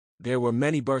There were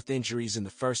many birth injuries in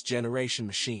the first-generation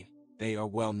machine. They are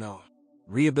well known.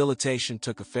 Rehabilitation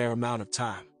took a fair amount of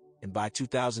time, and by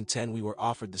 2010 we were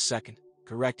offered the second,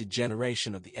 corrected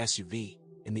generation of the SUV,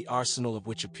 in the arsenal of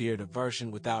which appeared a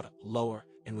version without a lower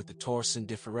and with the torsion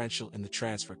differential in the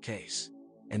transfer case.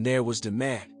 And there was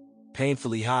demand,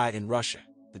 painfully high in Russia,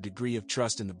 the degree of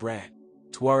trust in the brand.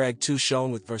 Touareg II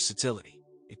shone with versatility.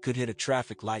 It could hit a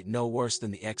traffic light no worse than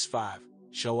the X5,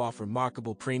 show off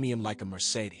remarkable premium like a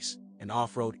Mercedes, and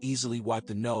off-road easily wipe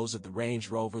the nose of the Range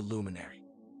Rover luminary.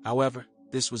 However,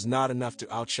 this was not enough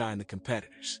to outshine the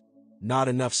competitors. Not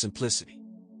enough simplicity.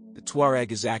 The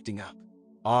Touareg is acting up.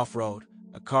 Off-road,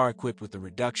 a car equipped with a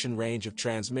reduction range of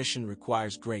transmission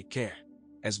requires great care.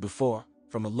 As before,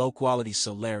 from a low-quality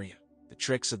Solaria, the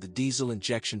tricks of the diesel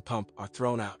injection pump are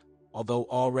thrown out, although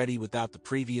already without the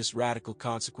previous radical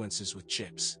consequences with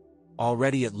chips.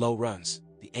 Already at low runs,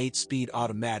 the 8-speed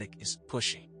automatic is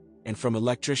pushing. And from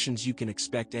electricians you can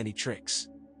expect any tricks.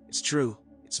 It's true,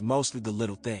 it's mostly the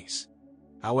little things.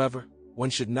 However, one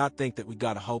should not think that we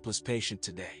got a hopeless patient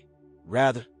today.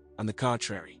 Rather, on the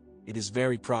contrary, it is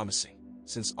very promising,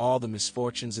 since all the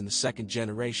misfortunes in the second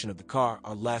generation of the car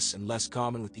are less and less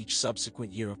common with each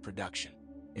subsequent year of production.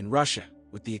 In Russia,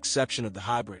 with the exception of the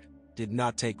hybrid, did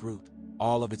not take root,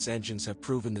 all of its engines have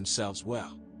proven themselves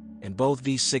well. And both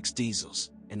V6 diesels,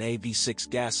 and a V6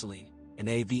 gasoline, and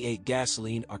a V8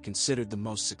 gasoline are considered the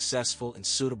most successful and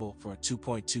suitable for a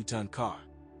 2.2-ton car.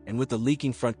 And with the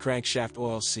leaking front crankshaft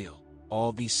oil seal,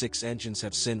 all V6 engines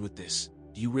have sinned with this.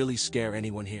 Do you really scare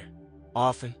anyone here?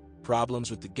 Often,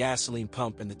 problems with the gasoline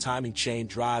pump and the timing chain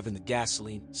drive in the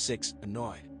gasoline 6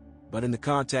 annoyed. But in the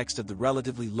context of the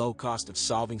relatively low cost of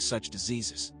solving such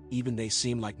diseases, even they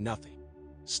seem like nothing.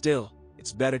 Still,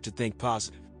 it's better to think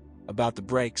positive. About the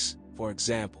brakes, for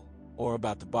example, or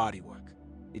about the bodywork.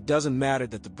 It doesn't matter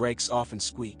that the brakes often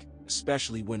squeak,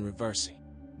 especially when reversing.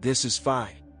 This is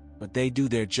fine, but they do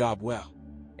their job well.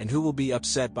 And who will be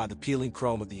upset by the peeling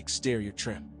chrome of the exterior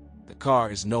trim? The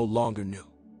car is no longer new.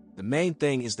 The main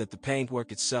thing is that the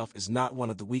paintwork itself is not one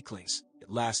of the weaklings. It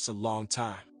lasts a long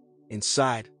time.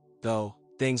 Inside, though,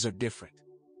 things are different.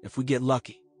 If we get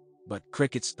lucky. But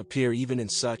crickets appear even in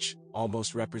such,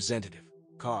 almost representative,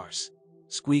 cars.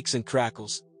 Squeaks and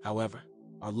crackles, however,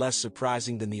 are less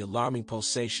surprising than the alarming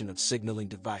pulsation of signaling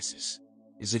devices.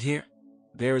 Is it here?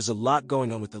 There is a lot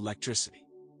going on with electricity.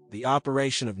 The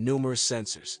operation of numerous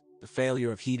sensors, the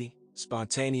failure of heating,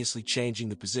 spontaneously changing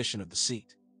the position of the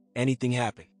seat. Anything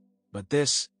happen. But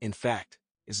this, in fact,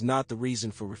 is not the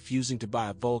reason for refusing to buy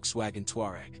a Volkswagen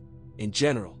Touareg. In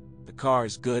general, the car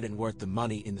is good and worth the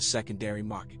money in the secondary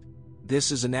market.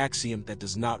 This is an axiom that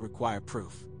does not require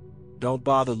proof. Don't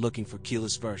bother looking for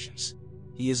keyless versions.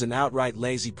 He is an outright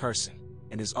lazy person,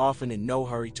 and is often in no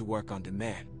hurry to work on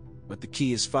demand. But the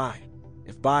key is fine.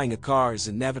 If buying a car is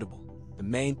inevitable, the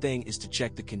main thing is to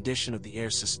check the condition of the air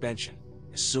suspension,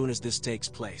 as soon as this takes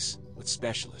place, with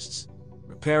specialists.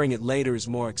 Repairing it later is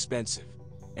more expensive,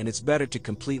 and it's better to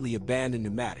completely abandon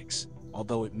pneumatics,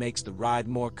 although it makes the ride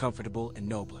more comfortable and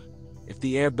nobler. If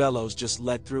the air bellows just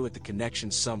let through at the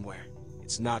connection somewhere,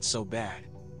 it's not so bad.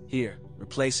 Here,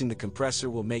 replacing the compressor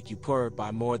will make you poorer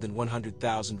by more than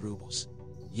 100,000 rubles.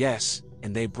 Yes,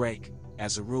 and they break,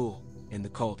 as a rule, in the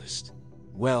coldest.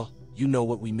 Well, you know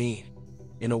what we mean.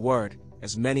 In a word,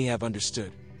 as many have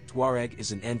understood, Touareg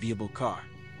is an enviable car,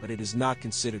 but it is not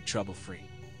considered trouble-free.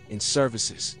 In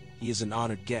services, he is an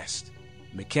honored guest.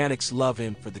 Mechanics love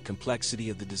him for the complexity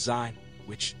of the design,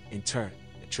 which, in turn,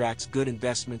 attracts good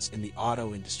investments in the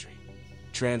auto industry.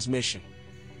 Transmission.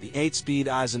 The 8-speed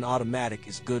Eisen automatic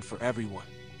is good for everyone,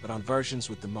 but on versions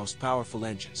with the most powerful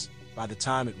engines, by the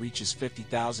time it reaches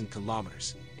 50,000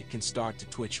 kilometers, it can start to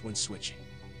twitch when switching.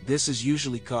 This is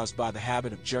usually caused by the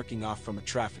habit of jerking off from a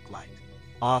traffic light.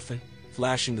 Often,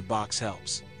 flashing the box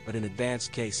helps, but in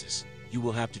advanced cases, you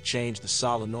will have to change the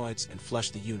solenoids and flush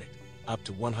the unit, up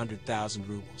to 100,000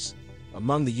 rubles.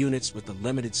 Among the units with a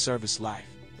limited service life,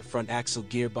 the front axle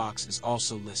gearbox is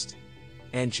also listed.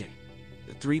 Engine.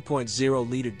 The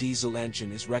 3.0-liter diesel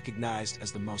engine is recognized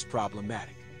as the most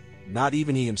problematic. Not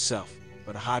even he himself,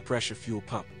 but a high-pressure fuel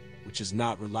pump, which is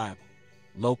not reliable.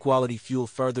 Low-quality fuel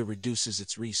further reduces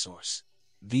its resource.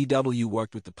 VW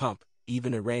worked with the pump,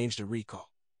 even arranged a recall.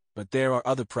 But there are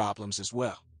other problems as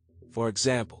well. For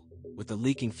example, with the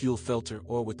leaking fuel filter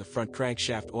or with the front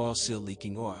crankshaft oil seal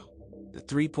leaking oil. The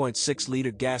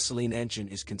 3.6-liter gasoline engine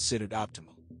is considered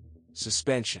optimal.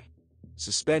 Suspension.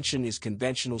 Suspension is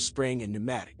conventional spring and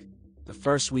pneumatic. The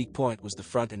first weak point was the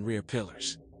front and rear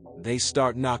pillars. They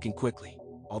start knocking quickly,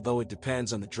 although it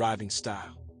depends on the driving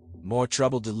style. More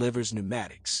trouble delivers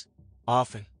pneumatics.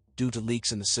 Often, due to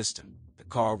leaks in the system, the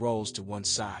car rolls to one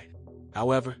side.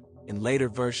 However, in later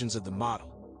versions of the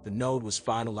model, the node was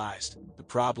finalized. The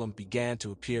problem began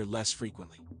to appear less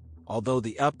frequently, although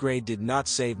the upgrade did not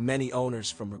save many owners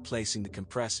from replacing the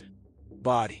compressor.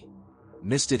 Body.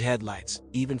 Misted headlights,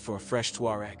 even for a fresh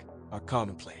Touareg, are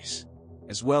commonplace,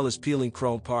 as well as peeling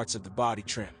chrome parts of the body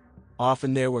trim.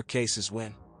 Often there were cases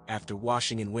when, after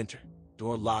washing in winter,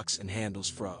 door locks and handles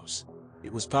froze.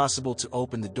 It was possible to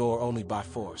open the door only by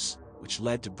force, which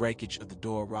led to breakage of the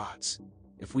door rods.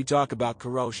 If we talk about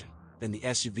corrosion, then the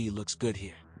SUV looks good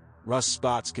here. Rust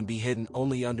spots can be hidden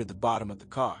only under the bottom of the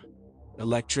car.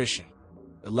 Electrician.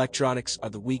 Electronics are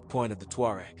the weak point of the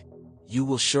Touareg. You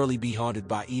will surely be haunted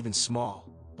by even small,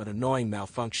 but annoying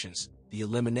malfunctions, the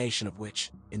elimination of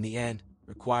which, in the end,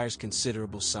 requires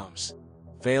considerable sums.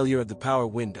 Failure of the power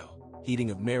window, heating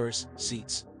of mirrors,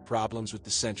 seats, problems with the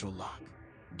central lock.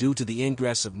 Due to the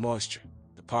ingress of moisture,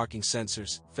 the parking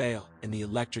sensors fail and the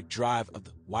electric drive of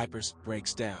the wipers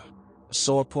breaks down. A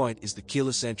sore point is the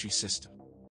keyless entry system.